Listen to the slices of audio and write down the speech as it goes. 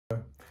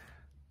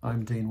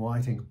I'm Dean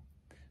Whiting,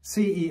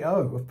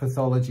 CEO of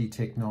Pathology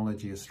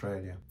Technology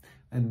Australia,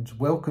 and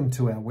welcome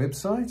to our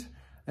website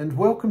and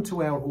welcome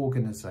to our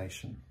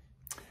organisation.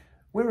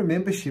 We're a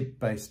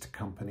membership-based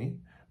company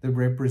that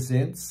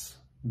represents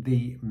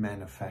the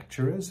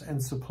manufacturers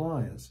and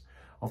suppliers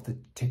of the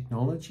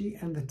technology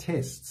and the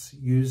tests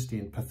used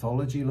in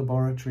pathology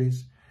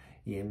laboratories,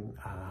 in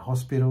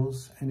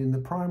hospitals and in the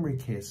primary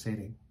care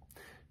setting.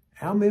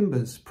 Our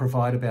members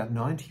provide about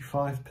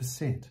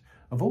 95%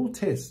 of all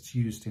tests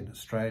used in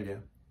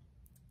Australia.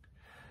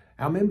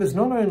 Our members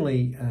not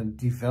only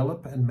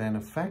develop and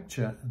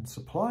manufacture and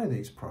supply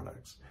these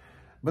products,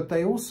 but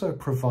they also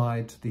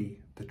provide the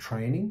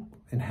training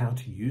in how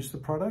to use the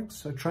products.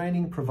 So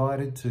training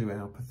provided to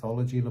our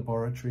pathology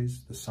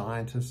laboratories, the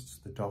scientists,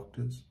 the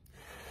doctors.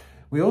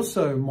 We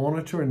also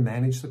monitor and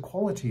manage the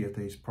quality of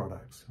these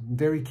products, and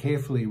very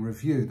carefully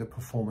review the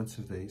performance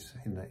of these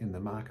in the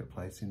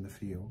marketplace, in the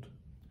field.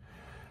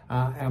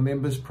 Our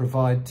members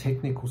provide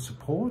technical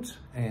support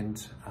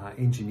and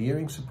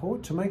engineering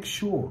support to make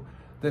sure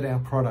that our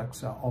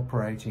products are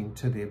operating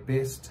to their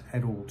best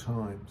at all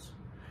times.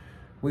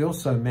 We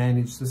also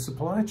manage the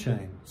supply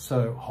chain,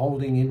 so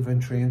holding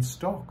inventory and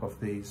stock of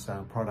these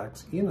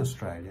products in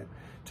Australia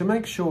to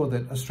make sure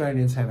that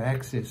Australians have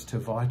access to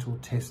vital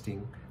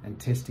testing and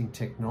testing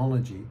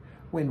technology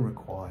when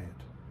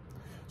required.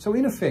 So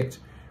in effect,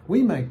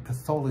 we make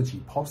pathology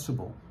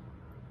possible.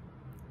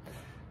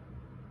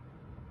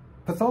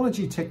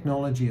 Pathology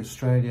Technology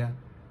Australia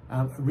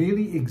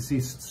really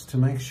exists to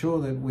make sure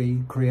that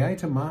we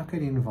create a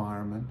market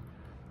environment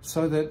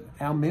so that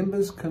our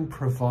members can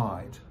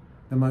provide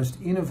the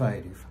most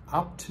innovative,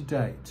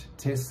 up-to-date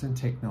tests and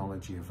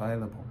technology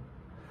available.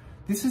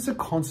 This is a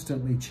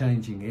constantly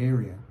changing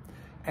area,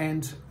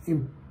 and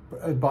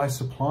by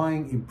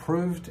supplying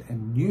improved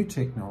and new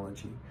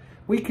technology,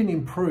 we can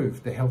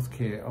improve the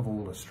healthcare of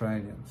all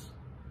Australians.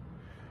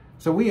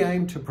 So we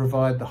aim to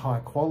provide the high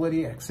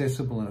quality,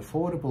 accessible and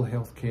affordable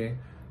healthcare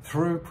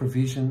through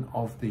provision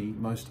of the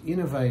most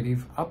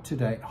innovative,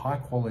 up-to-date, high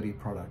quality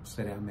products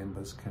that our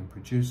members can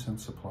produce and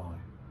supply.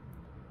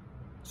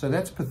 So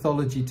that's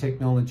Pathology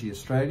Technology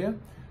Australia.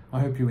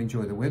 I hope you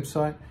enjoy the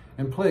website,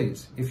 and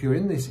please, if you're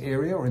in this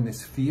area or in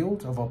this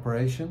field of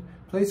operation,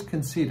 please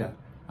consider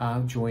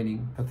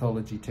joining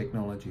Pathology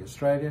Technology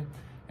Australia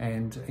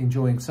and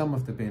enjoying some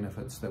of the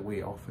benefits that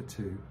we offer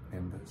to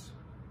members.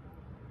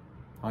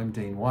 I'm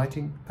Dean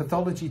Whiting,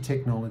 Pathology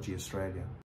Technology Australia.